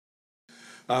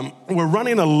We're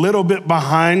running a little bit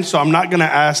behind, so I'm not going to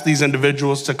ask these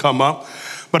individuals to come up.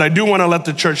 But I do want to let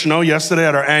the church know, yesterday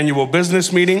at our annual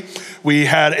business meeting, we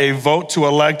had a vote to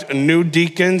elect new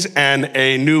deacons and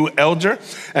a new elder.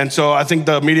 And so I think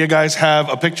the media guys have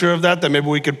a picture of that maybe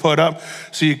we could put up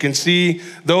so you can see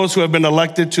those who have been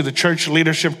elected to the Church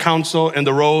Leadership Council in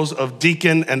the roles of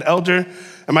deacon and elder.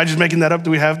 Am I just making that up?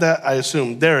 Do we have that? I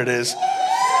assume. There it is.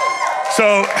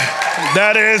 So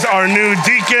that is our new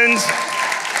deacons.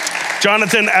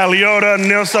 Jonathan Aliota,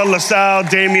 Nilsa LaSalle,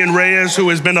 Damian Reyes, who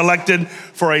has been elected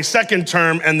for a second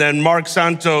term, and then Mark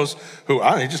Santos, who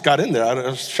he just got in there. I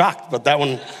was shocked, but that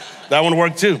one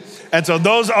worked too. And so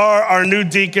those are our new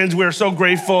deacons. We're so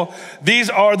grateful.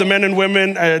 These are the men and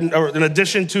women, in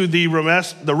addition to the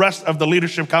rest of the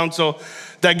leadership council,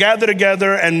 that gather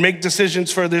together and make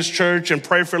decisions for this church and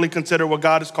prayerfully consider what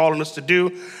God is calling us to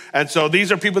do. And so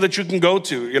these are people that you can go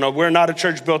to. You know, we're not a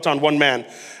church built on one man.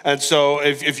 And so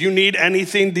if you need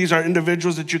anything, these are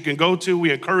individuals that you can go to.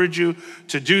 We encourage you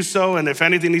to do so. And if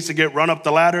anything needs to get run up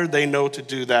the ladder, they know to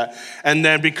do that. And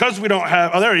then because we don't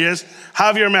have, there he is,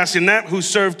 Javier Massinet, who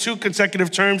served 2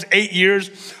 consecutive terms, 8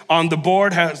 years on the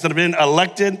board, has been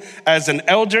elected as an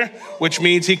elder, which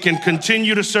means he can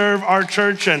continue to serve our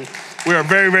church. And we are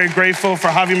very, very grateful for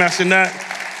Javi Massinet.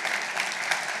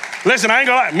 Listen, I ain't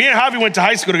gonna lie. Me and Javi went to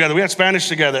high school together. We had Spanish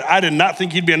together. I did not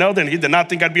think he'd be an elder, and he did not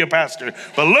think I'd be a pastor.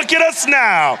 But look at us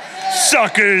now,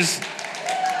 suckers.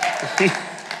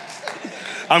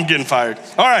 I'm getting fired.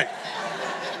 All right.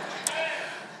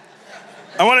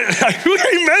 I want to, who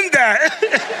meant that?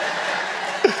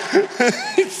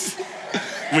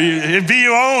 It'd be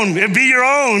your own. It'd be your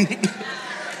own.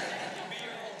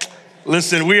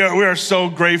 Listen, we are so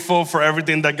grateful for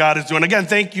everything that God is doing. Again,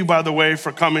 thank you, by the way,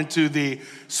 for coming to the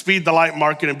Speed the Light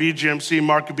Market and BGMC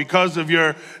Market. Because of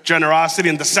your generosity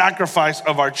and the sacrifice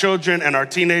of our children and our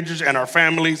teenagers and our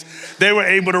families, they were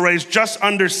able to raise just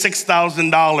under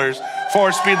 $6,000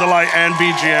 for Speed the Light and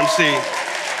BGMC.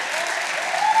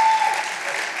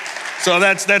 So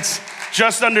that's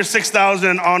just under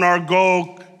 $6,000 on our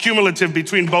goal cumulative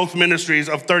between both ministries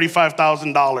of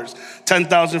 $35,000,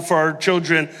 $10,000 for our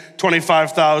children,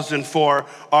 $25,000 for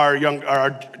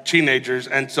our teenagers.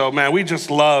 And so, man, we just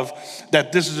love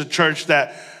that this is a church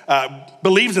that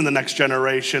believes in the next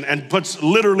generation and puts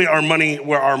literally our money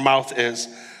where our mouth is.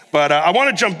 But I want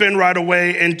to jump in right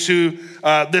away into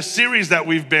this series that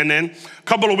we've been in. A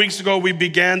couple of weeks ago, we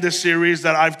began this series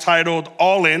that I've titled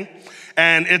All In.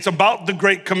 And it's about the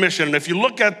Great Commission. And if you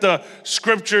look at the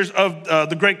scriptures of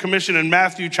the Great Commission in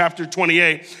Matthew chapter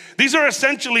 28, these are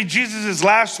essentially Jesus'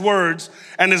 last words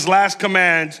and his last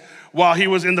commands while he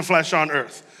was in the flesh on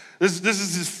earth. This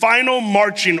is his final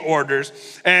marching orders.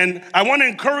 And I want to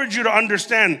encourage you to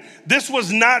understand, this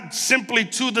was not simply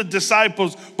to the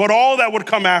disciples, but all that would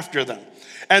come after them.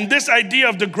 And this idea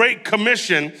of the Great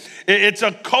Commission, it's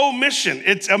a co-mission.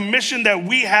 It's a mission that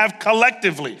we have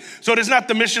collectively. So it is not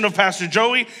the mission of Pastor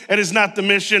Joey. It is not the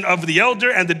mission of the elder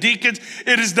and the deacons.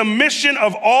 It is the mission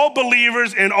of all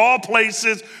believers in all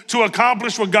places to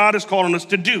accomplish what God is calling us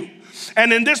to do.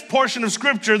 And in this portion of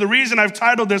scripture, the reason I've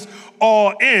titled this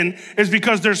All In is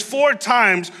because there's 4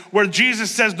 times where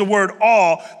Jesus says the word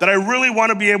all that I really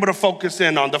want to be able to focus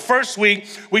in on. The first week,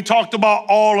 we talked about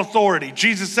all authority.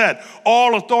 Jesus said,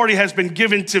 all authority has been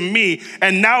given to me,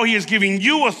 and now he is giving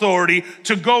you authority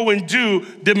to go and do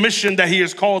the mission that he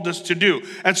has called us to do.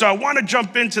 And so I want to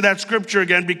jump into that scripture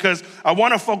again because I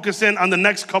want to focus in on the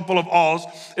next couple of alls.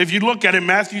 If you look at it,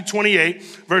 Matthew 28,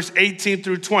 verse 18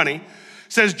 through 20,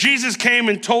 says, Jesus came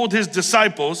and told his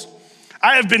disciples,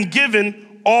 I have been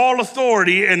given all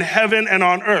authority in heaven and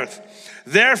on earth.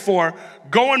 Therefore,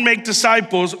 go and make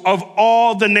disciples of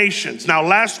all the nations. Now,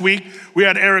 last week, we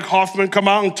had Eric Hoffman come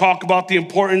out and talk about the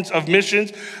importance of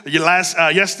missions.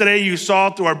 Yesterday, you saw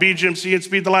through our BGMC and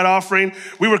Speed the Light offering,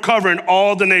 we were covering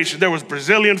all the nations. There was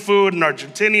Brazilian food and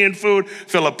Argentinian food,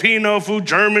 Filipino food,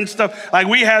 German stuff. Like,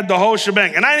 we had the whole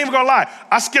shebang. And I ain't even gonna lie,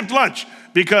 I skipped lunch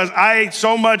because I ate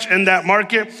so much in that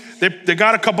market. They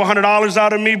got a couple $100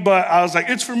 out of me, but I was like,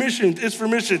 it's for missions,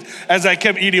 as I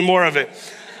kept eating more of it.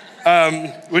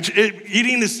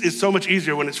 Eating is so much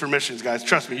easier when it's for missions, guys.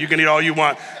 Trust me, you can eat all you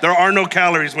want. There are no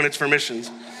calories when it's for missions.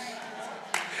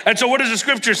 And so what does the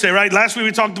scripture say, right? Last week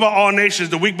we talked about all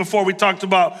nations. The week before we talked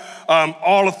about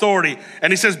all authority.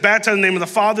 And he says, baptize in the name of the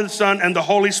Father, the Son, and the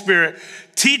Holy Spirit.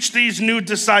 Teach these new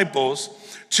disciples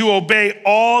to obey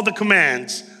all the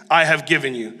commands I have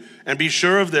given you. And be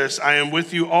sure of this, I am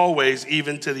with you always,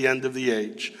 even to the end of the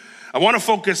age. I want to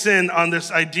focus in on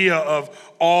this idea of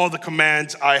all the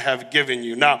commands I have given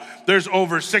you. Now, there's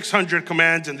over 600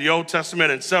 commands in the Old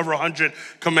Testament and several hundred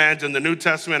commands in the New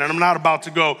Testament, and I'm not about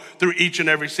to go through each and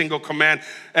every single command.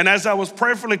 And as I was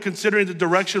prayerfully considering the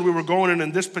direction we were going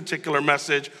in this particular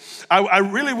message, I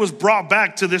really was brought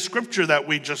back to this scripture that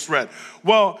we just read.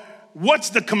 Well, what's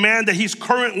the command that he's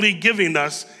currently giving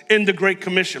us in the Great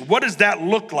Commission? What does that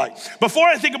look like? Before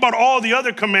I think about all the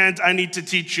other commands I need to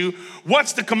teach you,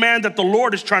 what's the command that the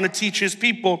Lord is trying to teach his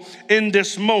people in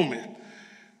this moment?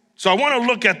 So I want to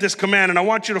look at this command, and I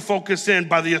want you to focus in.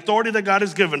 By the authority that God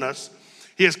has given us,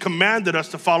 he has commanded us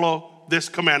to follow this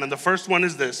command. And the first one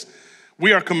is this: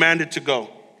 we are commanded to go.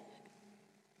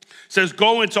 It says,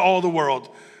 go into all the world,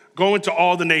 go into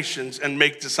all the nations and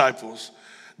make disciples.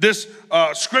 This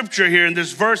scripture here in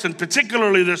this verse, and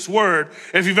particularly this word,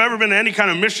 if you've ever been to any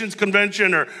kind of missions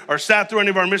convention or sat through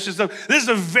any of our mission stuff, this is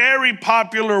a very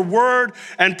popular word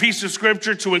and piece of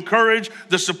scripture to encourage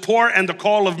the support and the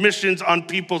call of missions on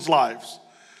people's lives.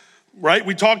 Right?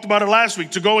 We talked about it last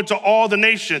week, to go into all the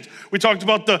nations. We talked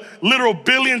about the literal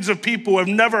billions of people who have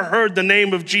never heard the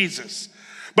name of Jesus.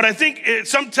 But I think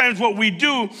sometimes what we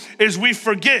do is we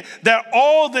forget that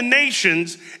all the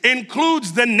nations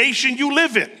includes the nation you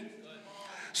live in.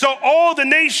 So all the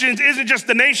nations isn't just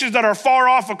the nations that are far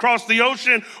off across the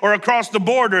ocean or across the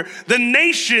border. The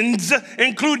nations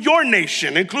include your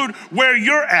nation, include where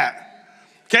you're at.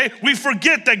 Okay? We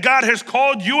forget that God has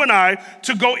called you and I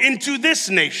to go into this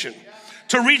nation,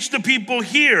 to reach the people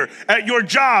here, at your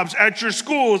jobs, at your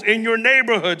schools, in your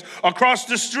neighborhoods, across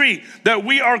the street, that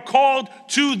we are called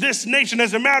to this nation.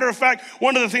 As a matter of fact,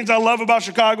 one of the things I love about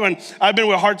Chicago, and I've been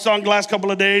with Heart Song the last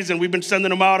couple of days, and we've been sending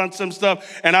them out on some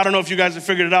stuff, and I don't know if you guys have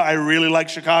figured it out, I really like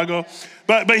Chicago.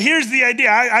 But here's the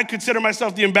idea. I consider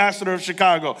myself the ambassador of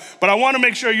Chicago, but I want to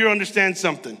make sure you understand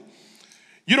something.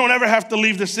 You don't ever have to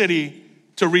leave the city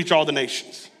to reach all the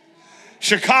nations.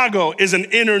 Chicago is an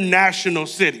international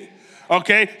city.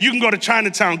 Okay, you can go to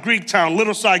Chinatown, Greektown,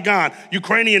 Little Saigon,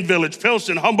 Ukrainian Village,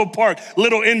 Pilsen, Humboldt Park,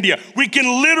 Little India. We can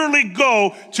literally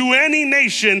go to any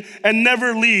nation and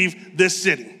never leave this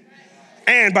city.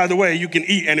 And by the way, you can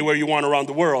eat anywhere you want around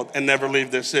the world and never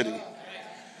leave this city.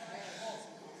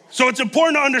 So it's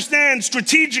important to understand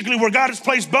strategically where God has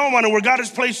placed Belmont and where God has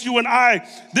placed you and I.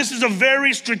 This is a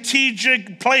very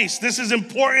strategic place. This is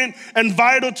important and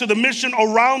vital to the mission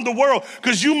around the world,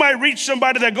 because you might reach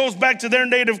somebody that goes back to their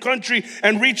native country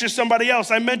and reaches somebody else.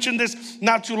 I mentioned this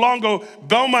not too long ago.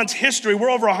 Belmont's history,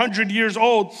 we're over 100 years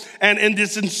old, and in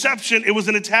this inception, it was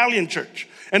an Italian church,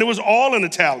 and it was all in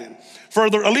Italian. For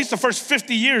at least the first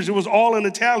 50 years, it was all in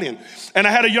Italian. And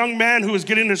I had a young man who was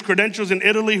getting his credentials in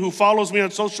Italy who follows me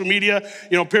on social media,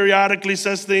 periodically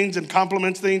says things and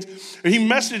compliments things. And he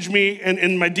messaged me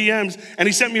in my DMs, and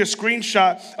he sent me a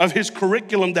screenshot of his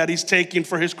curriculum that he's taking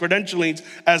for his credentialings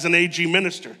as an AG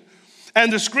minister.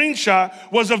 And the screenshot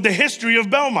was of the history of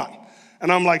Belmont.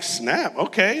 And I'm like, snap,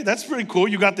 okay, that's pretty cool.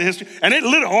 You got the history. And it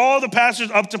lit all the pastors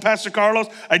up to Pastor Carlos.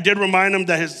 I did remind him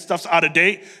that his stuff's out of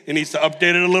date. He needs to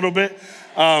update it a little bit.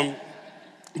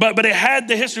 But it had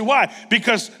the history. Why?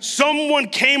 Because someone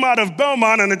came out of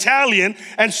Belmont, an Italian,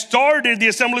 and started the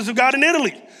Assemblies of God in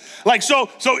Italy. So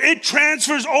it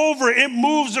transfers over, it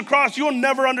moves across. You'll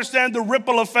never understand the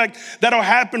ripple effect that'll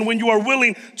happen when you are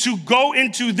willing to go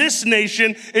into this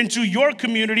nation, into your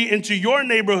community, into your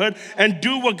neighborhood, and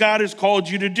do what God has called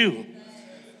you to do.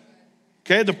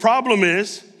 Okay, the problem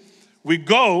is we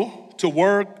go to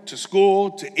work, to school,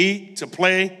 to eat, to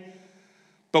play,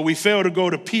 but we fail to go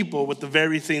to people with the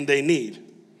very thing they need.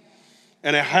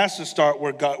 And it has to start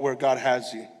where God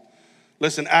has you.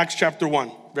 Listen, Acts chapter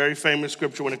 1, very famous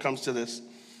scripture when it comes to this.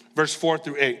 Verse 4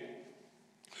 through 8.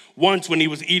 Once when he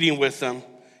was eating with them,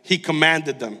 he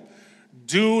commanded them,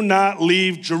 do not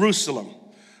leave Jerusalem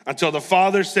until the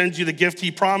Father sends you the gift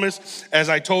he promised. As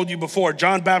I told you before,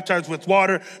 John baptized with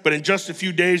water, but in just a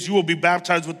few days you will be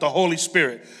baptized with the Holy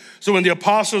Spirit. So when the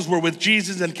apostles were with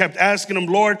Jesus and kept asking him,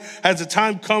 Lord, has the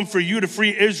time come for you to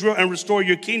free Israel and restore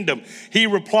your kingdom? He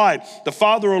replied, the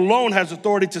Father alone has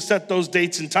authority to set those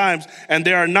dates and times, and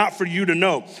they are not for you to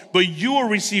know. But you will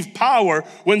receive power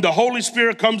when the Holy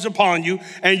Spirit comes upon you,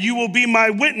 and you will be my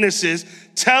witnesses,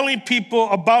 telling people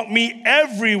about me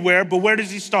everywhere. But where does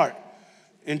he start?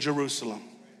 In Jerusalem.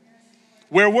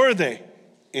 Where were they?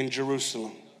 In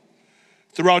Jerusalem.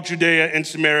 Throughout Judea and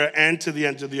Samaria and to the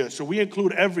ends of the earth. So we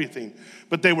include everything.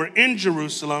 But they were in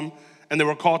Jerusalem, and they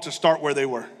were called to start where they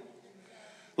were.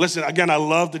 Listen, again, I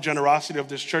love the generosity of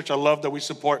this church. I love that we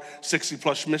support 60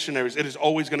 plus missionaries. It is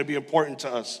always going to be important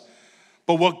to us.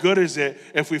 But what good is it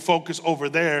if we focus over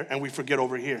there and we forget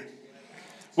over here?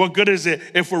 What good is it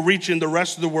if we're reaching the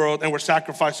rest of the world and we're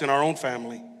sacrificing our own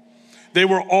family? They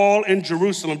were all in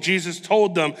Jerusalem. Jesus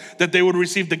told them that they would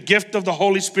receive the gift of the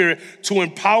Holy Spirit to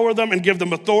empower them and give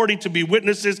them authority to be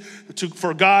witnesses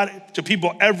for God to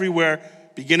people everywhere,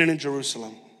 beginning in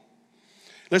Jerusalem.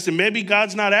 Listen, maybe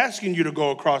God's not asking you to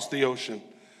go across the ocean,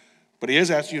 but he is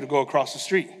asking you to go across the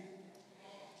street,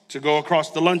 to go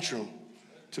across the lunchroom,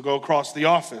 to go across the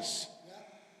office.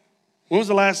 When was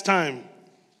the last time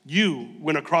you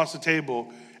went across the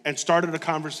table and started a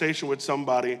conversation with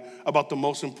somebody about the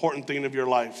most important thing of your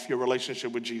life, your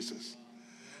relationship with Jesus?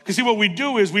 Because see, what we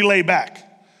do is we lay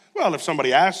back. Well, if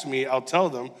somebody asks me, I'll tell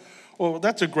them. Well,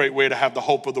 that's a great way to have the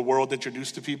hope of the world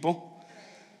introduced to people.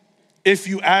 If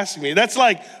you ask me, that's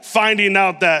like finding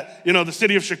out that, the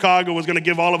city of Chicago was gonna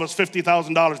give all of us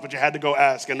 $50,000, but you had to go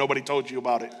ask and nobody told you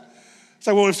about it. It's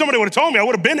like, well, if somebody would have told me, I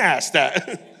would have been asked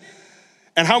that.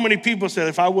 And how many people said,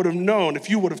 if I would have known, if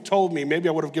you would have told me, maybe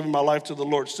I would have given my life to the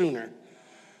Lord sooner.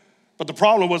 But the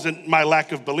problem wasn't my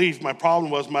lack of belief. My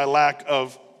problem was my lack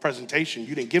of presentation.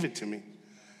 You didn't give it to me.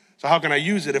 So how can I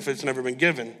use it if it's never been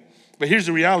given? But here's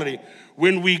the reality.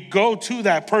 When we go to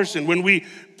that person, when we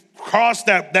cross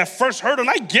that first hurdle, and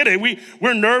I get it.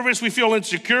 We're nervous. We feel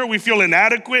insecure. We feel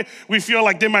inadequate. We feel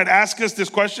like they might ask us this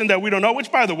question that we don't know,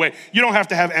 which, by the way, you don't have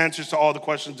to have answers to all the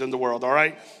questions in the world, all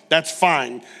right? That's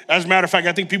fine. As a matter of fact,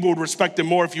 I think people would respect it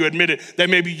more if you admitted that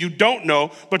maybe you don't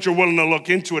know, but you're willing to look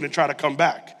into it and try to come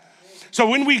back. So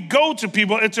when we go to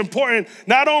people, it's important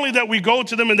not only that we go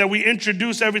to them and that we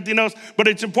introduce everything else, but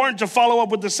it's important to follow up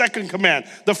with the second command.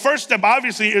 The first step,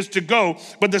 obviously, is to go,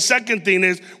 but the second thing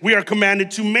is we are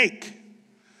commanded to make.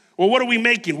 Well, what are we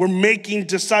making? We're making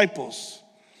disciples.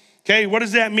 Okay, what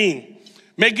does that mean?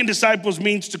 Making disciples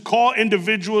means to call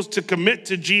individuals to commit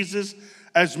to Jesus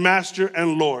as Master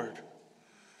and Lord.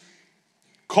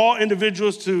 Call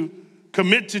individuals to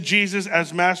commit to Jesus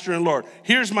as Master and Lord.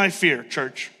 Here's my fear,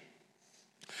 church,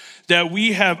 that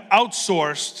we have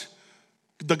outsourced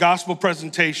the gospel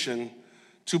presentation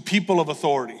to people of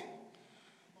authority.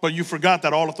 But you forgot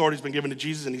that all authority has been given to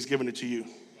Jesus and he's given it to you.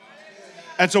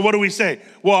 And so what do we say?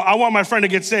 Well, I want my friend to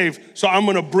get saved, so I'm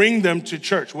gonna bring them to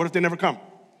church. What if they never come?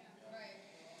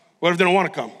 What if they don't wanna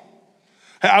come?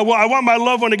 Hey, I want my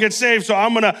loved one to get saved, so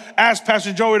I'm gonna ask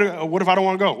Pastor Joey to, what if I don't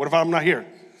wanna go? What if I'm not here?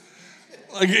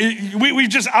 Like, we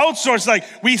just outsource. Like,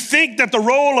 we think that the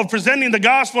role of presenting the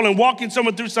gospel and walking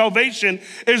someone through salvation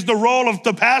is the role of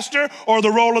the pastor or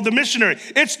the role of the missionary.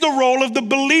 It's the role of the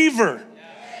believer.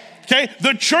 Okay,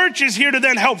 the church is here to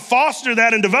then help foster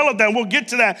that and develop that. And we'll get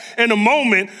to that in a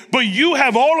moment. But you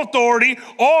have all authority,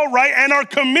 all right, and are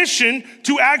commissioned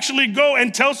to actually go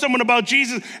and tell someone about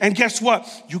Jesus. And guess what?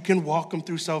 You can walk them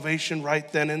through salvation right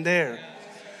then and there.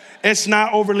 It's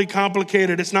not overly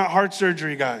complicated. It's not heart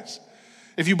surgery, guys.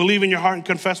 If you believe in your heart and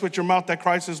confess with your mouth that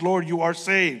Christ is Lord, you are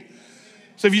saved.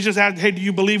 So if you just ask, hey, do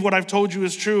you believe what I've told you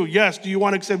is true? Yes. Do you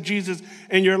want to accept Jesus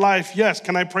in your life? Yes.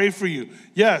 Can I pray for you?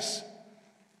 Yes.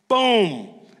 Boom.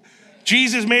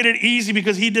 Jesus made it easy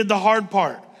because he did the hard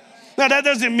part. Now, that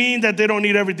doesn't mean that they don't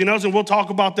need everything else, and we'll talk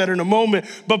about that in a moment.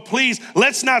 But please,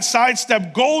 let's not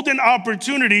sidestep golden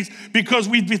opportunities because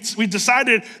we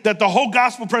decided that the whole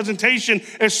gospel presentation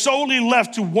is solely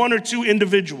left to one or two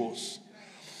individuals.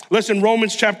 Listen,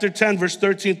 Romans chapter 10, verse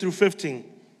 13 through 15.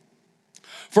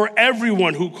 For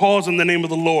everyone who calls on the name of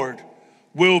the Lord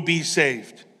will be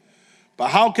saved.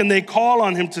 But how can they call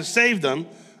on him to save them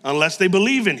unless they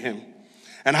believe in him?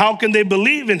 And how can they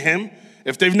believe in him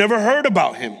if they've never heard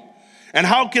about him? And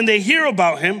how can they hear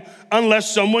about him unless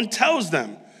someone tells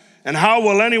them? And how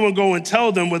will anyone go and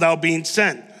tell them without being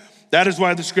sent? That is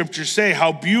why the scriptures say,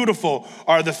 how beautiful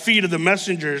are the feet of the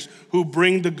messengers who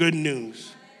bring the good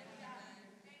news.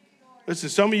 Listen,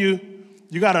 some of you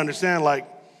got to understand, like,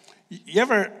 you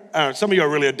ever, some of you are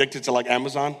really addicted to like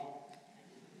Amazon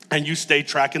and you stay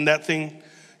tracking that thing.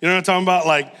 You know what I'm talking about?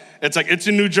 Like, it's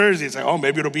in New Jersey. It's like, oh,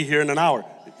 maybe it'll be here in an hour.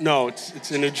 No,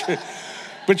 it's in New Jersey.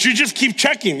 But you just keep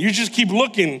checking. You just keep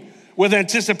looking with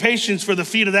anticipations for the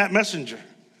feet of that messenger.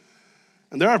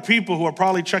 And there are people who are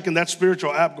probably checking that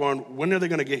spiritual app going, when are they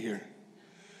going to get here?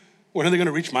 When are they going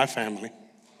to reach my family?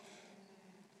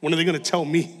 When are they going to tell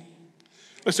me?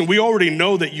 Listen, we already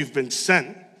know that you've been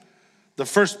sent. The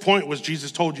first point was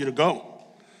Jesus told you to go.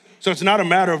 So it's not a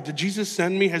matter of, did Jesus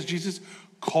send me? Has Jesus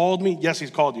called me? Yes, he's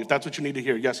called you. If that's what you need to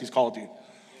hear, yes, he's called you.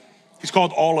 He's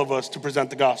called all of us to present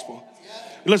the gospel.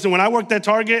 Listen, when I worked at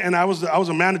Target and I was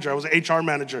a manager, I was an HR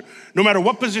manager, no matter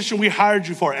what position we hired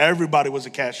you for, everybody was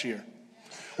a cashier.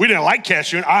 We didn't like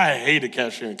cashiering. I hated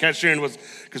cashiering. Cashiering was,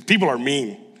 because people are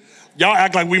mean. Y'all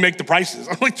act like we make the prices.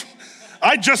 I'm like,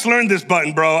 I just learned this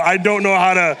button, bro. I don't know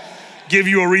how to give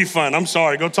you a refund. I'm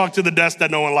sorry, go talk to the desk that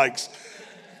no one likes.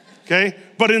 Okay?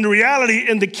 But in reality,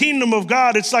 in the kingdom of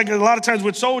God, it's like a lot of times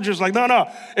with soldiers, like, no,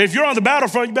 if you're on the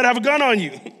battlefront, you better have a gun on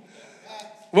you.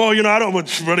 Well, I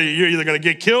don't, brother, you're either gonna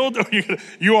get killed or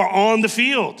you are on the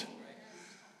field.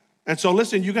 And so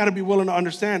listen, you gotta be willing to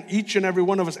understand each and every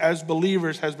one of us as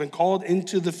believers has been called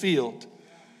into the field.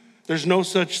 There's no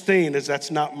such thing as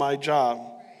that's not my job.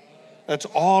 That's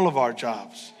all of our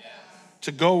jobs.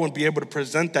 To go and be able to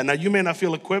present that. Now, you may not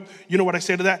feel equipped. You know what I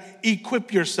say to that?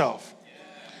 Equip yourself.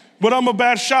 But I'm a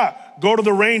bad shot. Go to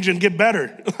the range and get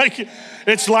better. Like,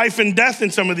 it's life and death in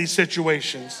some of these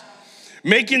situations.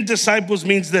 Making disciples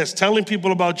means this: telling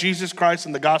people about Jesus Christ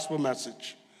and the gospel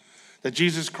message. That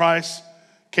Jesus Christ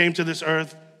came to this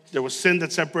earth. There was sin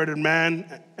that separated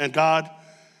man and God.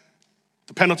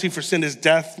 The penalty for sin is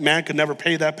death. Man could never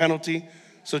pay that penalty.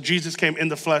 So Jesus came in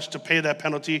the flesh to pay that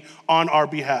penalty on our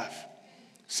behalf.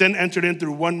 Sin entered in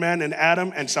through one man in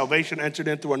Adam, and salvation entered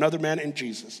in through another man in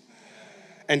Jesus.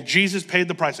 And Jesus paid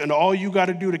the price. And all you got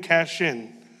to do to cash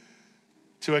in,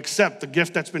 to accept the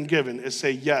gift that's been given, is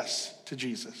say yes to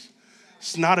Jesus.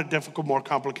 It's not a difficult, more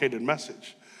complicated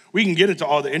message. We can get into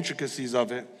all the intricacies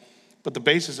of it, but the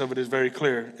basis of it is very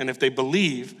clear. And if they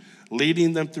believe,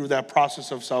 leading them through that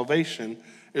process of salvation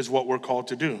is what we're called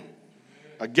to do.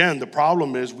 Again, the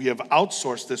problem is we have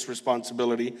outsourced this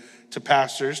responsibility to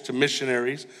pastors, to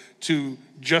missionaries, to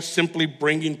just simply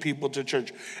bringing people to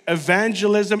church.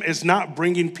 Evangelism is not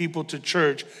bringing people to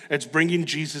church, it's bringing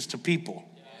Jesus to people.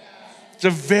 It's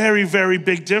a very, very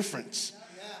big difference.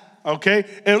 Okay?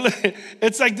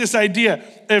 It's like this idea.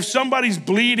 If somebody's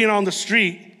bleeding on the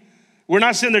street, we're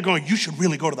not sitting there going, you should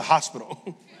really go to the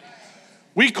hospital.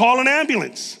 We call an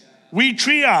ambulance. We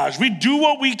triage. We do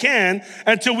what we can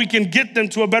until we can get them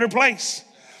to a better place.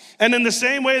 And in the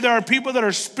same way, there are people that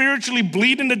are spiritually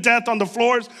bleeding to death on the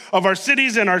floors of our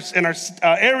cities and our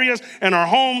areas and our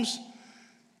homes.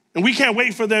 And we can't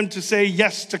wait for them to say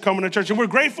yes to coming to church. And we're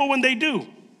grateful when they do.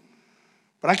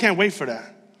 But I can't wait for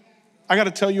that. I got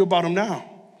to tell you about them now.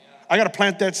 I got to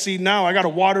plant that seed now. I got to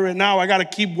water it now. I got to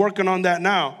keep working on that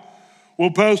now.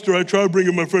 Well, Pastor, I tried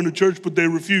bringing my friend to church, but they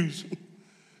refuse.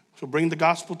 So bring the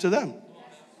gospel to them.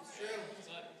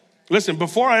 Listen,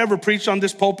 before I ever preached on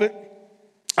this pulpit,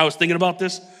 I was thinking about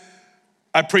this.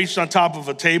 I preached on top of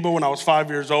a table when I was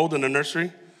 5 years old in the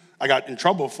nursery. I got in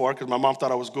trouble for it because my mom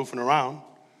thought I was goofing around.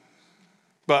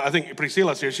 But I think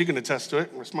Priscilla's here. She can attest to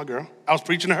it. Where's my girl? I was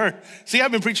preaching to her. See,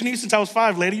 I've been preaching to you since I was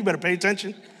 5, lady. You better pay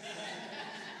attention.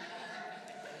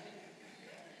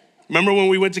 Remember when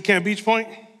we went to Camp Beach Point?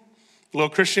 A little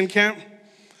Christian camp?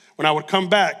 When I would come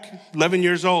back, 11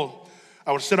 years old,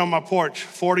 I would sit on my porch.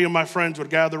 40 of my friends would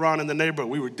gather around in the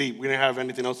neighborhood. We were deep. We didn't have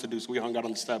anything else to do, so we hung out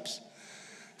on the steps.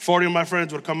 40 of my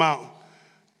friends would come out,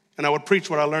 and I would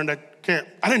preach what I learned at camp.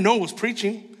 I didn't know it was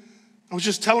preaching. I was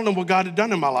just telling them what God had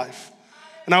done in my life.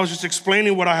 And I was just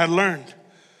explaining what I had learned.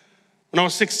 When I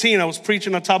was 16, I was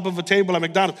preaching on top of a table at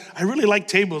McDonald's. I really like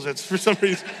tables, it's for some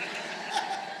reason.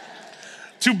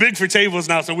 Too big for tables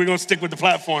now, so we're going to stick with the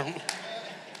platform.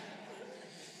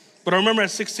 But I remember at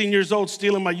 16 years old,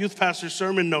 stealing my youth pastor's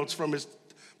sermon notes from his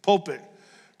pulpit,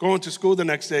 going to school the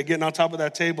next day, getting on top of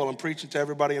that table and preaching to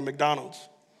everybody in McDonald's,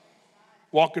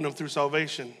 walking them through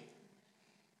salvation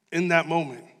in that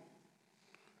moment.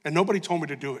 And nobody told me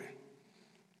to do it.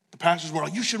 The pastors were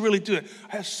like, you should really do it.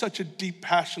 I have such a deep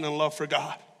passion and love for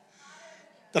God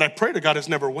that I pray to God has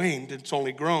never waned, it's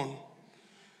only grown.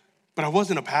 But I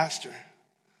wasn't a pastor.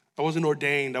 I wasn't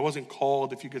ordained. I wasn't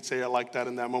called, if you could say it like that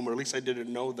in that moment, or at least I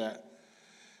didn't know that.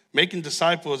 Making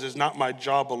disciples is not my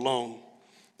job alone.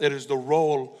 It is the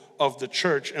role of the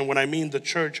church. And when I mean the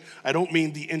church, I don't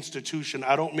mean the institution.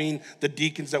 I don't mean the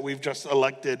deacons that we've just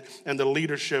elected and the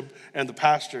leadership and the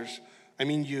pastors. I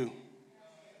mean you.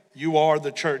 You are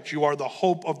the church. You are the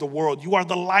hope of the world. You are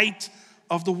the light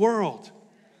of the world.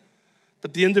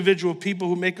 But the individual people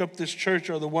who make up this church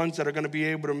are the ones that are going to be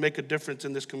able to make a difference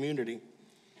in this community.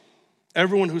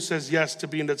 Everyone who says yes to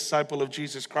being a disciple of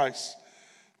Jesus Christ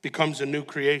becomes a new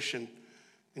creation.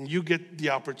 And you get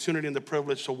the opportunity and the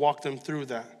privilege to walk them through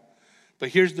that. But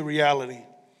here's the reality.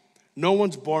 No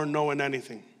one's born knowing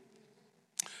anything.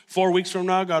 4 weeks from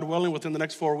now, God willing, within the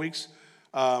next 4 weeks,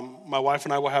 my wife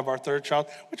and I will have our third child.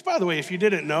 Which, by the way, if you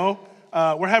didn't know,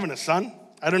 we're having a son.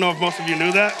 I don't know if most of you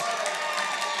knew that.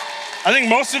 I think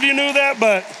most of you knew that,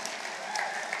 but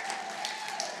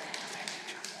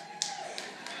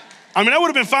I mean, I would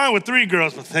have been fine with 3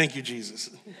 girls, but thank you, Jesus.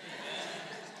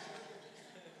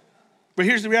 But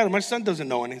here's the reality. My son doesn't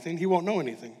know anything. He won't know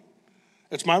anything.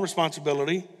 It's my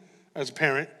responsibility as a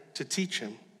parent to teach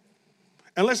him.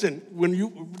 And listen, when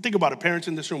you think about it, parents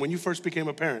in this room, when you first became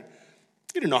a parent,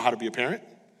 You didn't know how to be a parent.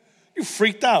 You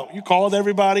freaked out. You called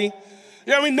everybody.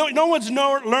 Yeah, I mean, no one's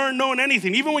knowing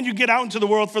anything, even when you get out into the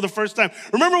world for the first time.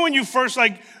 Remember when you first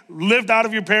lived out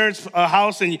of your parents'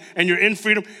 house and you're in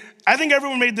freedom? I think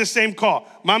everyone made this same call.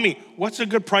 Mommy, what's a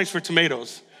good price for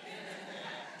tomatoes?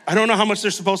 I don't know how much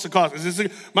they're supposed to cost.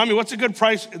 Mommy, what's a good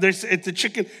price? It's the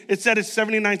chicken. It said it's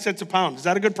 79 cents a pound. Is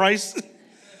that a good price?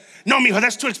 No, mijo,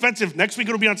 that's too expensive. Next week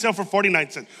it'll be on sale for 49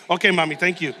 cents. Okay, mommy,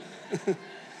 thank you.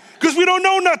 Because we don't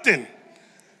know nothing,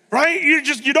 right?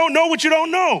 You don't know what you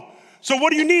don't know. So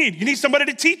what do you need? You need somebody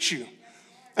to teach you.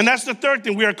 And that's the third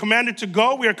thing. We are commanded to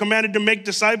go. We are commanded to make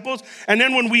disciples. And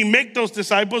then when we make those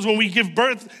disciples, when we give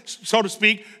birth, so to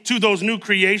speak, to those new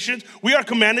creations, we are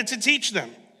commanded to teach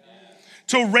them,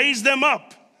 to raise them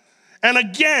up. And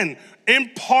again,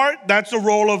 in part, that's the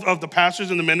role of the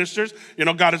pastors and the ministers. You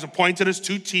know, God has appointed us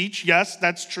to teach. Yes,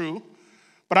 that's true.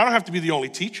 But I don't have to be the only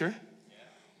teacher.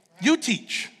 You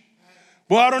teach.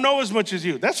 Well, I don't know as much as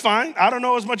you. That's fine. I don't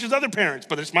know as much as other parents,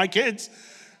 but it's my kids.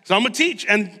 So I'm going to teach.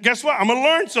 And guess what? I'm going to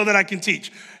learn so that I can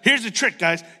teach. Here's the trick,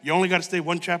 guys. You only got to stay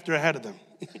one chapter ahead of them.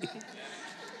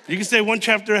 You can stay one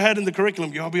chapter ahead in the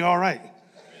curriculum. You'll be all right.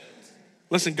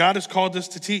 Listen, God has called us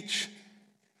to teach.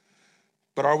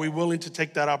 But are we willing to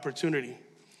take that opportunity?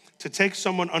 To take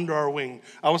someone under our wing.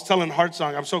 I was telling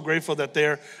Heartsong, I'm so grateful that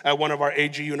they're at one of our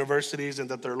AG universities and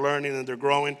that they're learning and they're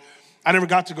growing. I never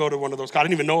got to go to one of those. I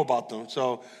didn't even know about them.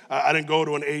 So I didn't go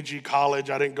to an AG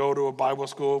college. I didn't go to a Bible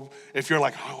school. If you're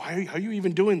like, oh, how are you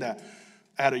even doing that?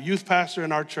 I had a youth pastor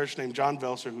in our church named John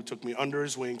Velser who took me under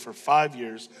his wing for 5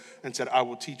 years and said, I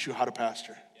will teach you how to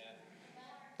pastor.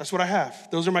 That's what I have.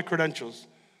 Those are my credentials.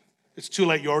 It's too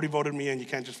late. You already voted me in. You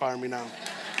can't just fire me now.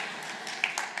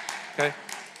 Okay?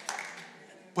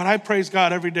 But I praise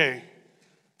God every day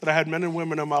that I had men and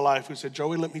women in my life who said,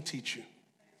 Joey, let me teach you.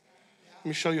 Let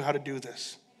me show you how to do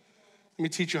this. Let me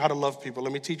teach you how to love people.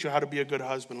 Let me teach you how to be a good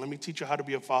husband. Let me teach you how to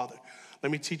be a father.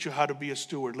 Let me teach you how to be a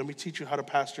steward. Let me teach you how to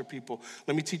pastor people.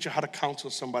 Let me teach you how to counsel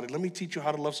somebody. Let me teach you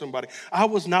how to love somebody. I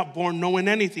was not born knowing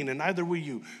anything, and neither were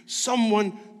you.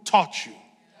 Someone taught you.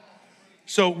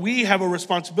 So we have a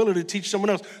responsibility to teach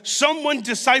someone else. Someone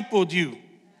discipled you.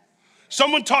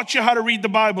 Someone taught you how to read the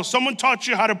Bible. Someone taught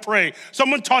you how to pray.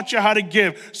 Someone taught you how to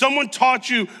give. Someone taught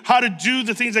you how to do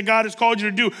the things that God has called you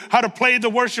to do, how to play the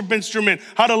worship instrument,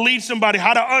 how to lead somebody,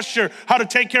 how to usher, how to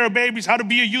take care of babies, how to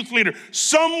be a youth leader.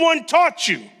 Someone taught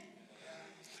you.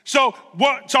 So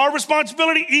what's our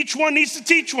responsibility? Each one needs to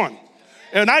teach one.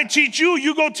 And I teach you,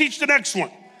 you go teach the next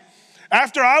one.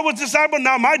 After I was discipled,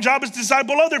 now my job is to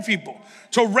disciple other people,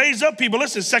 to raise up people.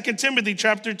 Listen, 2 Timothy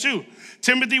chapter 2.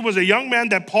 Timothy was a young man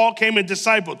that Paul came and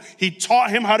discipled. He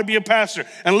taught him how to be a pastor.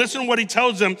 And listen to what he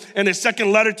tells him in his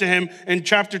second letter to him in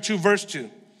chapter 2, verse 2.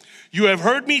 You have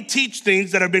heard me teach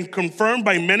things that have been confirmed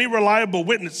by many reliable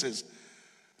witnesses.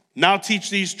 Now teach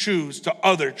these truths to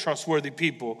other trustworthy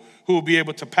people who will be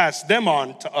able to pass them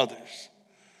on to others.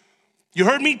 You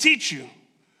heard me teach you.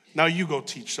 Now you go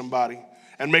teach somebody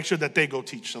and make sure that they go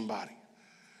teach somebody.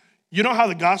 You know how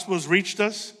the gospel has reached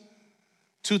us?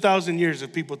 2,000 years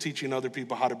of people teaching other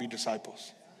people how to be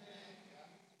disciples.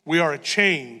 We are a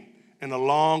chain and a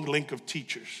long link of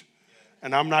teachers.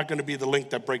 And I'm not going to be the link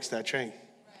that breaks that chain.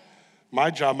 My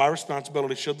job, my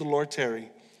responsibility, should the Lord tarry,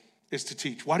 is to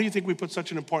teach. Why do you think we put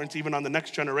such an importance even on the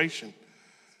next generation?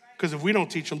 Because if we don't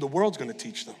teach them, the world's going to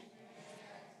teach them.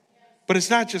 But it's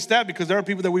not just that, because there are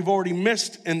people that we've already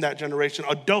missed in that generation,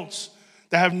 adults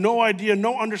that have no idea,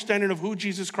 no understanding of who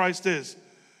Jesus Christ is.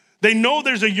 They know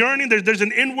there's a yearning, there's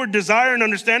an inward desire and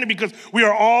understanding because we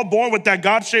are all born with that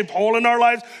God-shaped hole in our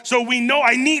lives. So we know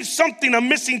I need something, I'm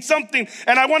missing something,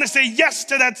 and I want to say yes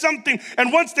to that something.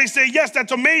 And once they say yes,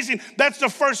 that's amazing. That's the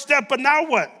first step, but now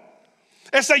what?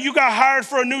 It's like you got hired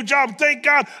for a new job. Thank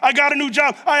God I got a new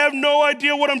job. I have no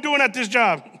idea what I'm doing at this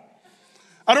job.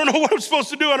 I don't know what I'm supposed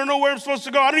to do. I don't know where I'm supposed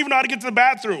to go. I don't even know how to get to the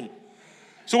bathroom.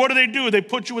 So what do? They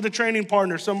put you with a training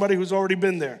partner, somebody who's already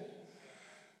been there.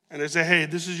 And they say, hey,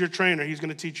 this is your trainer. He's going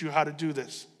to teach you how to do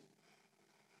this.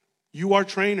 You are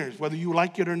trainers, whether you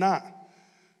like it or not.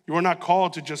 You are not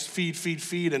called to just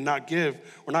feed, and not give.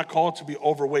 We're not called to be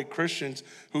overweight Christians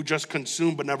who just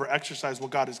consume but never exercise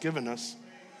what God has given us.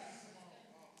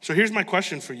 So here's my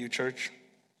question for you, church.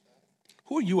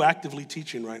 Who are you actively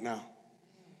teaching right now?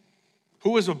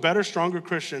 Who is a better, stronger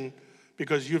Christian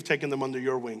because you've taken them under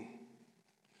your wing?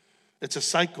 It's a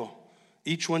cycle.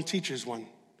 Each one teaches one.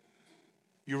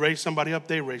 You raise somebody up,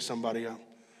 they raise somebody up.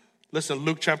 Listen,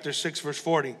 Luke chapter 6, verse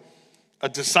 40. A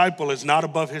disciple is not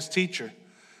above his teacher,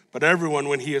 but everyone,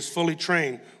 when he is fully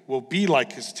trained, will be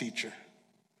like his teacher.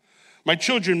 My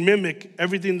children mimic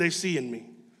everything they see in me.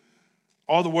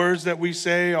 All the words that we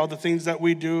say, all the things that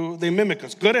we do, they mimic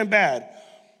us, good and bad.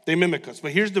 They mimic us.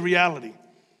 But here's the reality.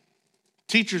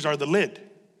 Teachers are the lid,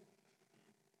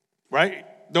 right?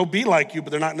 They'll be like you,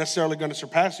 but they're not necessarily going to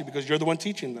surpass you because you're the one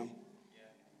teaching them.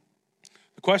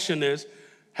 The question is,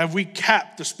 have we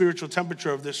capped the spiritual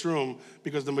temperature of this room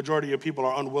because the majority of people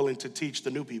are unwilling to teach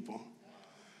the new people?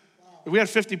 We had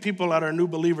 50 people at our new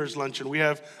believers luncheon. We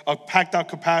have a packed out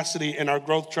capacity in our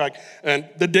growth track. And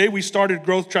the day we started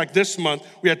growth track this month,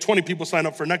 we had 20 people sign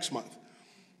up for next month.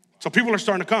 So people are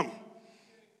starting to come.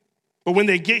 But when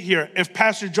they get here, if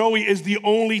Pastor Joey is the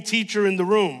only teacher in the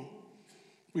room,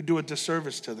 we do a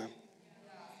disservice to them.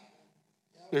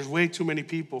 There's way too many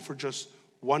people for just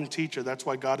one teacher. That's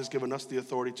why God has given us the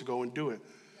authority to go and do it.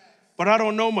 But I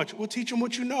don't know much. Well, teach them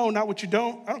what you know, not what you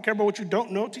don't. I don't care about what you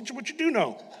don't know. Teach them what you do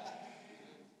know.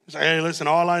 It's like, hey, listen,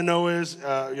 all I know is,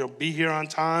 be here on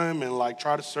time and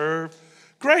try to serve.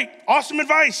 Great, awesome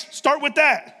advice. Start with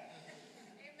that.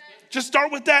 Just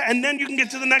start with that, and then you can get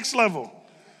to the next level.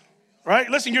 Right?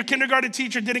 Listen, your kindergarten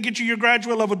teacher didn't get you your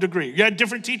graduate level degree. You had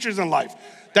different teachers in life.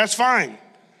 That's fine.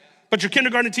 But your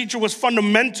kindergarten teacher was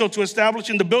fundamental to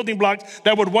establishing the building blocks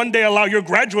that would one day allow your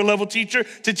graduate level teacher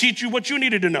to teach you what you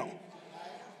needed to know.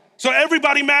 So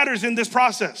everybody matters in this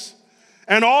process.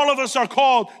 And all of us are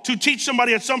called to teach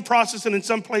somebody at some process and in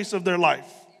some place of their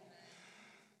life.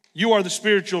 You are the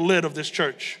spiritual lid of this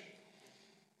church.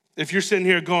 If you're sitting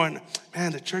here going,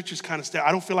 man, the church is kind of stale.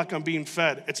 I don't feel like I'm being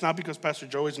fed. It's not because Pastor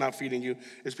Joey's not feeding you.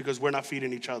 It's because we're not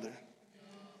feeding each other.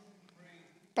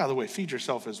 By the way, feed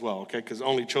yourself as well, okay? Because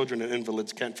only children and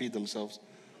invalids can't feed themselves.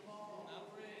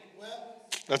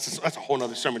 That's a whole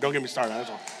nother sermon. Don't get me started. That's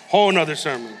a whole nother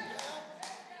sermon.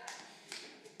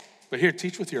 But here,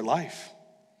 teach with your life.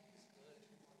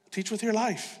 Teach with your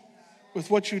life, with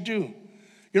what you do.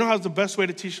 You know how's the best way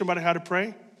to teach somebody how to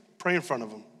pray? Pray in front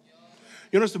of them.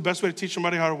 You know what's the best way to teach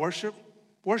somebody how to worship?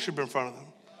 Worship in front of them.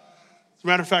 As a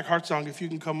matter of fact, Heartsong, if you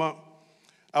can come up.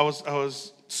 I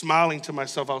was smiling to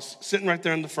myself. I was sitting right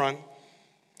there in the front,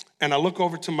 and I look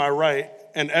over to my right,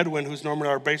 and Edwin, who's normally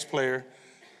our bass player,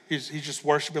 he's just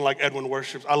worshiping like Edwin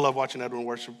worships. I love watching Edwin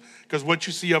worship because what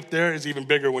you see up there is even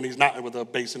bigger when he's not with a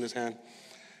bass in his hand.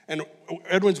 And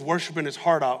Edwin's worshiping his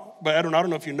heart out. But Edwin, I don't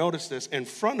know if you noticed this. In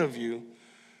front of you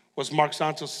was Mark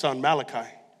Santos' son, Malachi.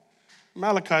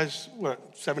 Malachi's,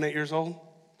 7, 8 years old?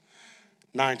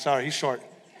 9, sorry, he's short.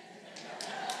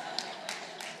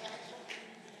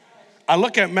 I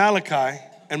look at Malachi,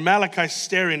 and Malachi's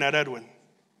staring at Edwin.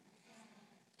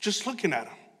 Just looking at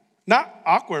him. Not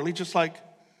awkwardly, just like,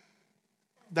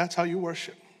 that's how you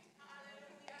worship.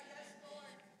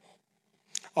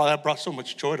 Oh, that brought so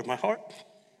much joy to my heart.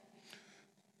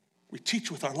 We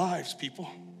teach with our lives, people.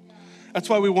 That's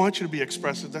why we want you to be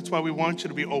expressive. That's why we want you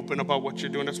to be open about what you're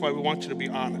doing. That's why we want you to be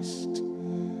honest.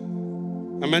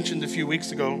 I mentioned a few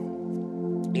weeks ago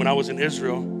when I was in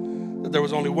Israel that there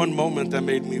was only one moment that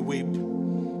made me weep.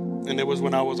 And it was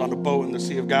when I was on a boat in the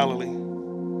Sea of Galilee.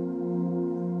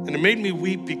 And it made me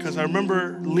weep because I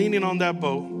remember leaning on that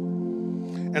boat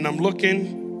and I'm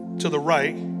looking to the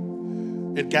right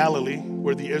in Galilee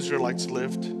where the Israelites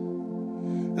lived.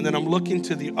 And then I'm looking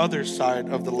to the other side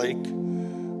of the lake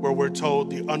where we're told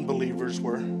the unbelievers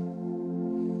were.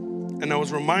 And I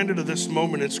was reminded of this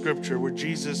moment in Scripture where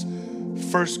Jesus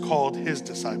first called his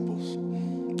disciples.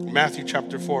 Matthew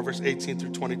chapter 4, verse 18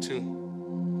 through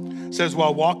 22. It says,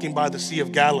 while walking by the Sea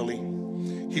of Galilee,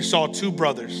 he saw 2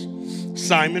 brothers,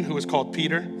 Simon, who was called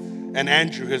Peter, and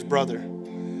Andrew, his brother,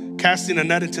 casting a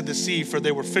net into the sea, for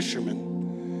they were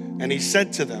fishermen. And he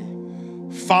said to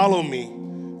them, follow me,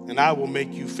 and I will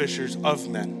make you fishers of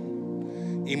men.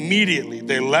 Immediately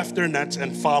they left their nets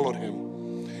and followed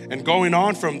him. And going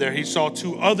on from there, he saw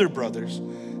 2 other brothers,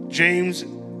 James,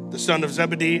 the son of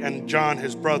Zebedee, and John,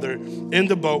 his brother, in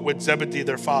the boat with Zebedee,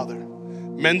 their father.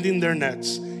 Mending their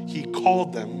nets, he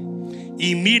called them.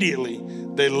 Immediately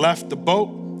they left the boat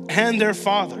and their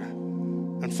father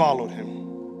and followed him.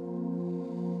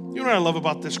 You know what I love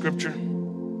about this scripture?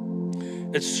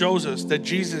 It shows us that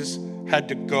Jesus had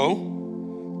to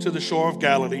go to the shore of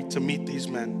Galilee to meet these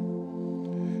men.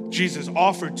 Jesus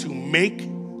offered to make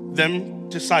them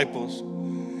disciples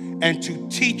and to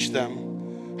teach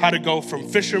them how to go from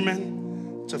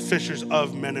fishermen to fishers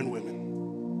of men and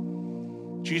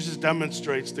women. Jesus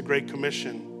demonstrates the Great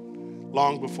Commission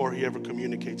long before he ever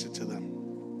communicates it to them.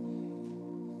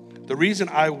 The reason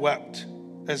I wept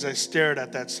as I stared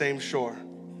at that same shore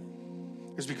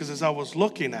is because as I was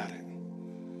looking at it,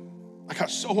 I got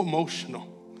so emotional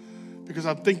because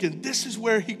I'm thinking, this is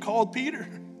where he called Peter.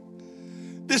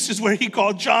 This is where he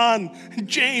called John and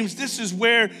James. This is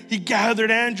where he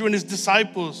gathered Andrew and his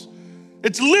disciples.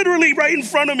 It's literally right in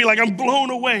front of me, like I'm blown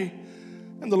away.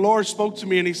 And the Lord spoke to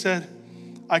me and he said,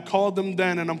 I called them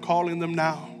then and I'm calling them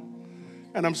now.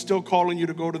 And I'm still calling you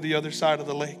to go to the other side of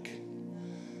the lake.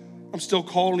 I'm still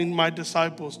calling my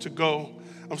disciples to go.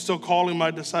 I'm still calling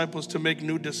my disciples to make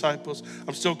new disciples.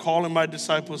 I'm still calling my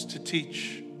disciples to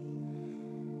teach.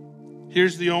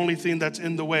 Here's the only thing that's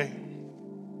in the way,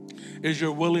 is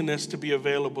your willingness to be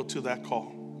available to that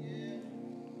call.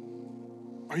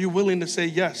 Are you willing to say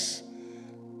yes?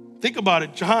 Think about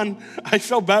it. John, I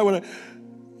felt bad when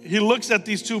he looks at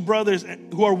these two brothers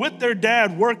who are with their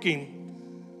dad working,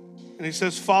 and he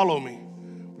says, follow me.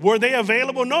 Were they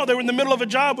available? No, they were in the middle of a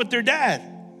job with their dad.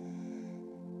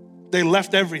 They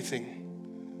left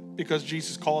everything because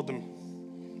Jesus called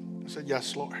them. I said,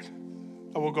 yes, Lord,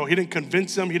 I will go. He didn't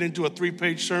convince them. He didn't do a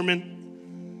 3-page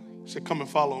sermon. He said, come and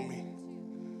follow me.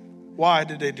 Why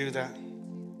did they do that?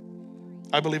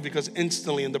 I believe because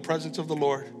instantly in the presence of the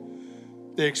Lord,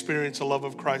 they experience a love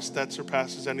of Christ that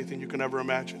surpasses anything you can ever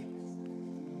imagine.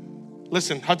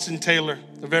 Listen, Hudson Taylor,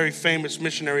 the very famous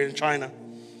missionary in China,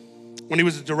 when he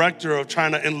was the director of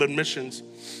China Inland Missions,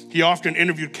 he often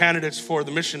interviewed candidates for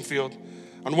the mission field.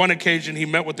 On one occasion, he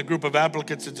met with a group of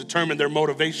applicants to determine their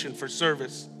motivation for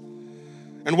service.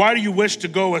 And why do you wish to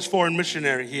go as foreign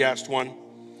missionary? He asked one.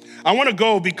 I want to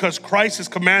go because Christ has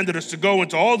commanded us to go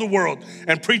into all the world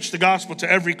and preach the gospel to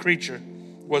every creature,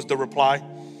 was the reply.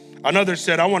 Another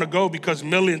said, I want to go because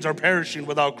millions are perishing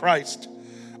without Christ.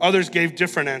 Others gave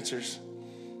different answers.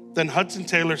 Then Hudson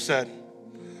Taylor said,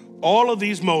 all of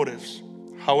these motives,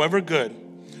 however good,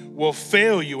 will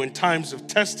fail you in times of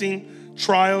testing,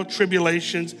 trial,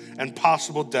 tribulations, and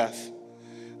possible death.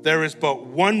 There is but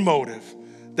one motive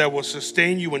that will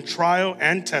sustain you in trial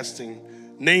and testing,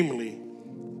 namely,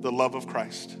 the love of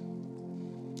Christ.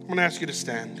 I'm going to ask you to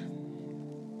stand.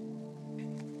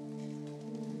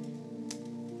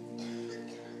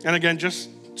 And again, just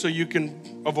so you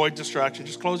can avoid distraction,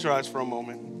 just close your eyes for a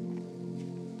moment.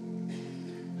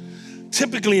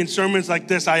 Typically in sermons like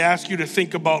this, I ask you to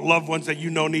think about loved ones that you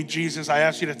know need Jesus. I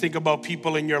ask you to think about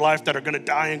people in your life that are going to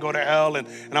die and go to hell, and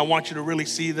I want you to really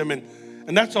see them.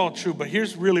 And that's all true, but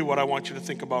here's really what I want you to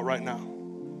think about right now.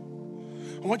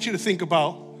 I want you to think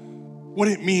about what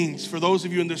it means for those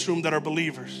of you in this room that are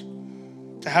believers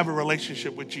to have a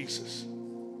relationship with Jesus.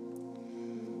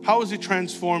 How has it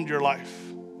transformed your life?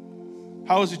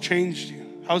 How has it changed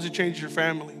you? How has it changed your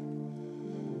family?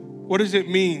 What does it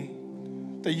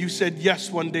mean that you said yes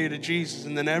one day to Jesus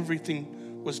and then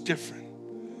everything was different?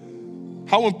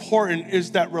 How important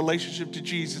is that relationship to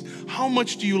Jesus? How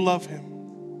much do you love him?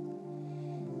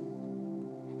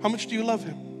 How much do you love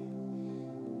him?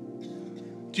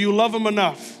 Do you love him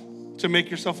enough to make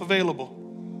yourself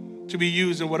available to be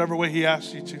used in whatever way he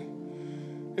asks you to?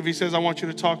 If he says, I want you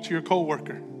to talk to your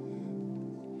coworker.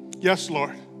 Yes,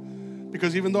 Lord.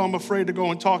 Because even though I'm afraid to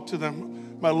go and talk to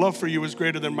them, my love for you is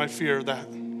greater than my fear of that.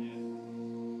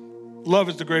 Love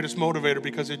is the greatest motivator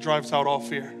because it drives out all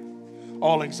fear,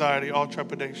 all anxiety, all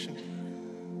trepidation.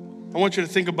 I want you to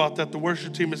think about that. The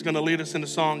worship team is going to lead us in a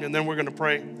song, and then we're going to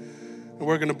pray. And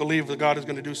we're going to believe that God is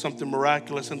going to do something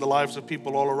miraculous in the lives of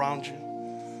people all around you.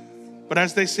 But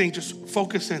as they sing, just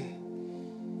focus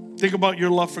in. Think about your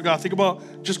love for God. Think about,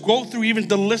 just go through even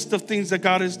the list of things that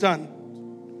God has done.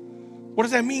 What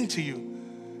does that mean to you?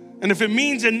 And if it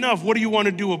means enough, what do you want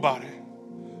to do about it?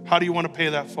 How do you want to pay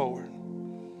that forward?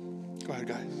 Go ahead,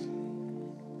 guys.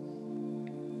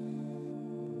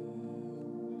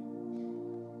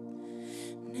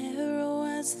 Narrow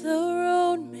as the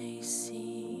road may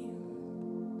seem,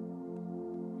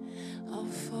 I'll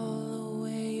follow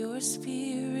where your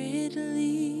spirit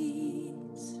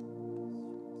leads.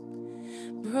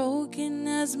 Broken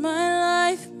as my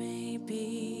life may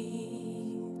be,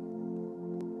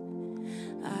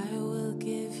 I will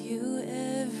give you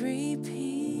every peace.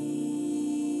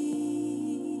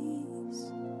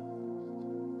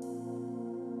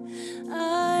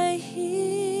 I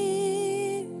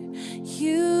hear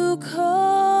you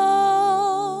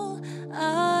call,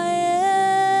 I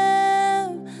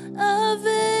am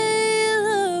available.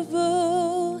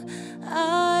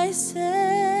 I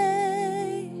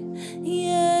say,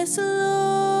 yes,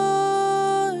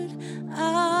 Lord,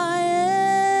 I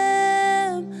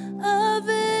am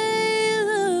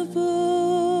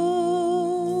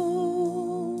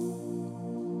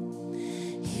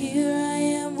available. Here I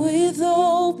am with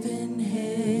open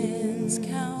hands,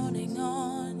 counting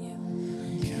on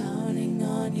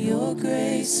your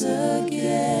grace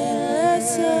again.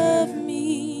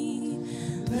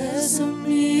 Less of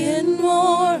me and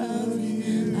more of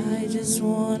you. I just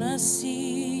wanna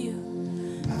see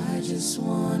you. I just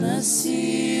wanna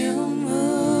see you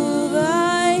move.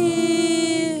 I hear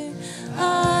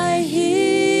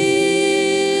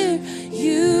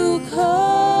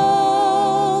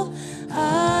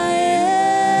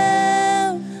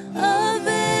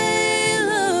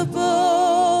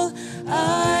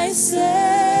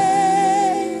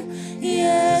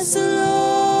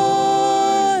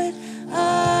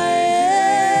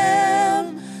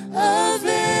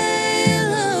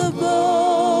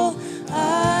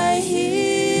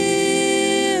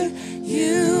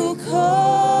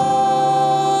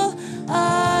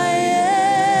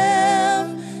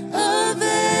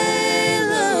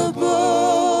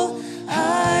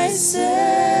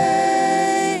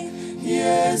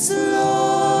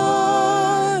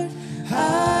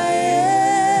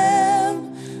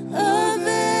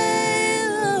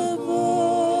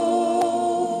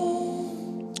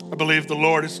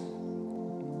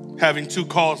having two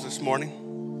calls this morning.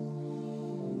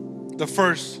 The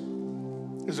first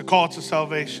is a call to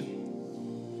salvation.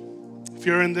 If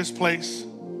you're in this place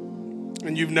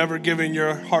and you've never given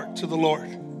your heart to the Lord,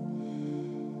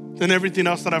 then everything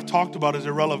else that I've talked about is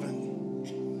irrelevant.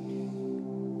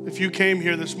 If you came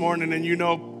here this morning and you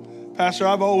know, Pastor,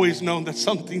 I've always known that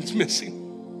something's missing,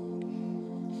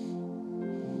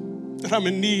 that I'm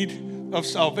in need of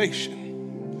salvation.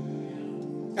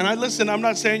 And I'm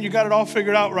not saying you got it all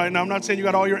figured out right now. I'm not saying you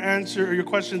got all your answer or your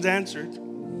questions answered.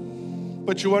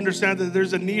 But you understand that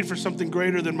there's a need for something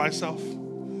greater than myself.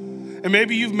 And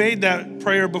maybe you've made that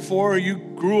prayer before, or you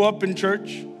grew up in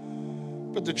church.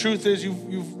 But the truth is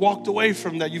you've walked away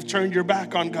from that. You've turned your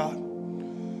back on God.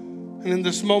 And in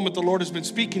this moment, the Lord has been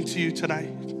speaking to you tonight.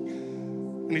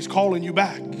 And he's calling you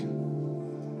back.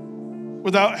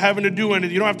 Without having to do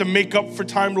anything. You don't have to make up for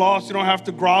time lost. You don't have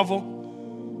to grovel.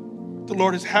 The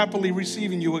Lord is happily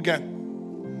receiving you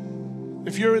again.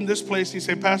 If you're in this place and you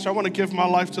say, Pastor, I want to give my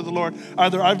life to the Lord.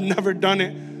 Either I've never done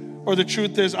it, or the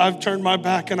truth is I've turned my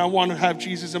back and I want to have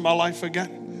Jesus in my life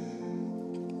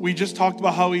again. We just talked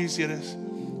about how easy it is.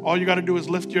 All you got to do is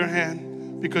lift your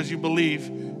hand because you believe,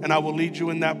 and I will lead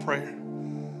you in that prayer.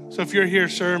 So if you're here,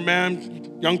 sir,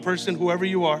 ma'am, young person, whoever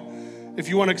you are, if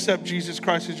you want to accept Jesus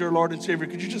Christ as your Lord and Savior,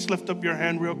 could you just lift up your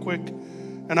hand real quick?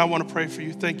 And I want to pray for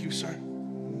you. Thank you, sir.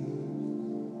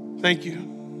 Thank you.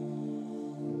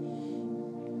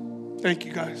 Thank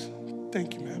you, guys.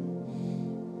 Thank you,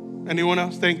 ma'am. Anyone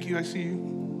else? Thank you. I see you.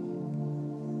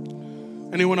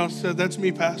 Anyone else said, that's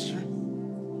me, Pastor?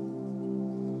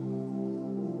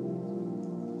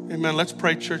 Amen. Let's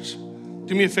pray, church.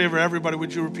 Do me a favor, everybody.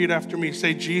 Would you repeat after me?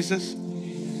 Say, Jesus,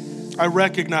 I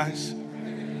recognize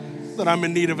that I'm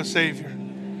in need of a Savior.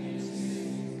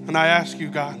 And I ask you,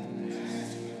 God,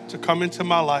 to come into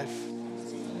my life.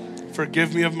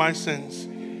 Forgive me of my sins.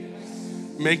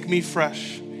 Make me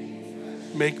fresh.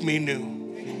 Make me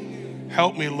new.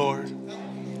 Help me, Lord,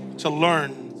 to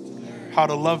learn how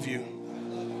to love you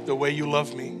the way you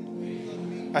love me.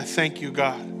 I thank you,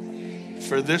 God,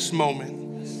 for this moment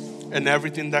and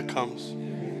everything that comes.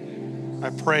 I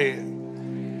pray it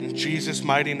in Jesus'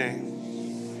 mighty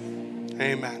name.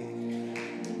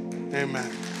 Amen.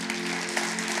 Amen.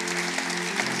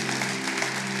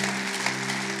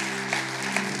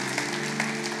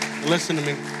 Listen to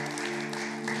me.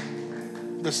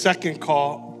 The second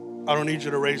call, I don't need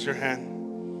you to raise your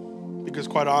hand because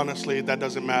quite honestly, that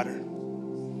doesn't matter.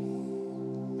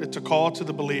 It's a call to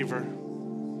the believer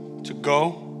to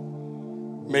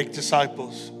go, make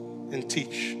disciples, and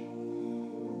teach.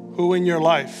 Who in your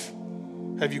life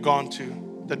have you gone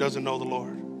to that doesn't know the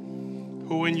Lord?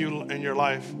 Who in your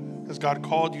life has God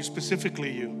called you,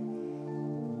 specifically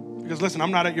you? Because listen,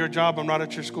 I'm not at your job, I'm not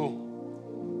at your school.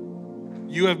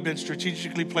 You have been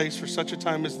strategically placed for such a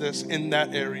time as this in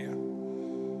that area.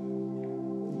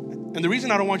 And the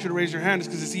reason I don't want you to raise your hand is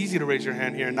because it's easy to raise your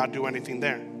hand here and not do anything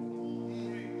there.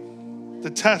 The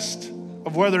test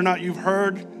of whether or not you've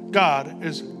heard God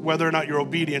is whether or not you're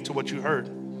obedient to what you heard.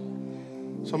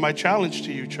 So my challenge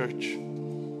to you, church,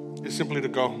 is simply to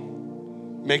go,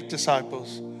 make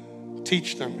disciples,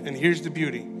 teach them. And here's the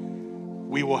beauty.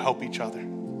 We will help each other.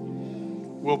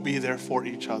 We'll be there for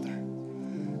each other.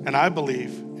 And I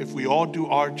believe if we all do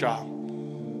our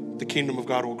job, the kingdom of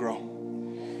God will grow.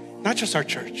 Not just our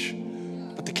church,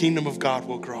 but the kingdom of God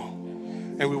will grow.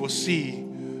 And we will see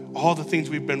all the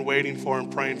things we've been waiting for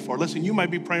and praying for. Listen, you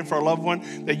might be praying for a loved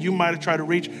one that you might have tried to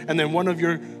reach, and then one of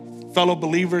your fellow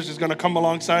believers is gonna come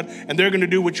alongside and they're gonna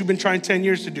do what you've been trying 10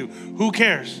 years to do. Who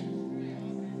cares?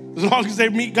 As long as they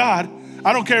meet God,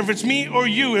 I don't care if it's me or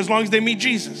you, as long as they meet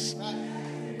Jesus.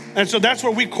 And so that's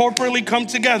where we corporately come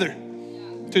together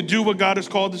to do what God has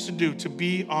called us to do, to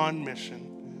be on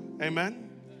mission. Amen.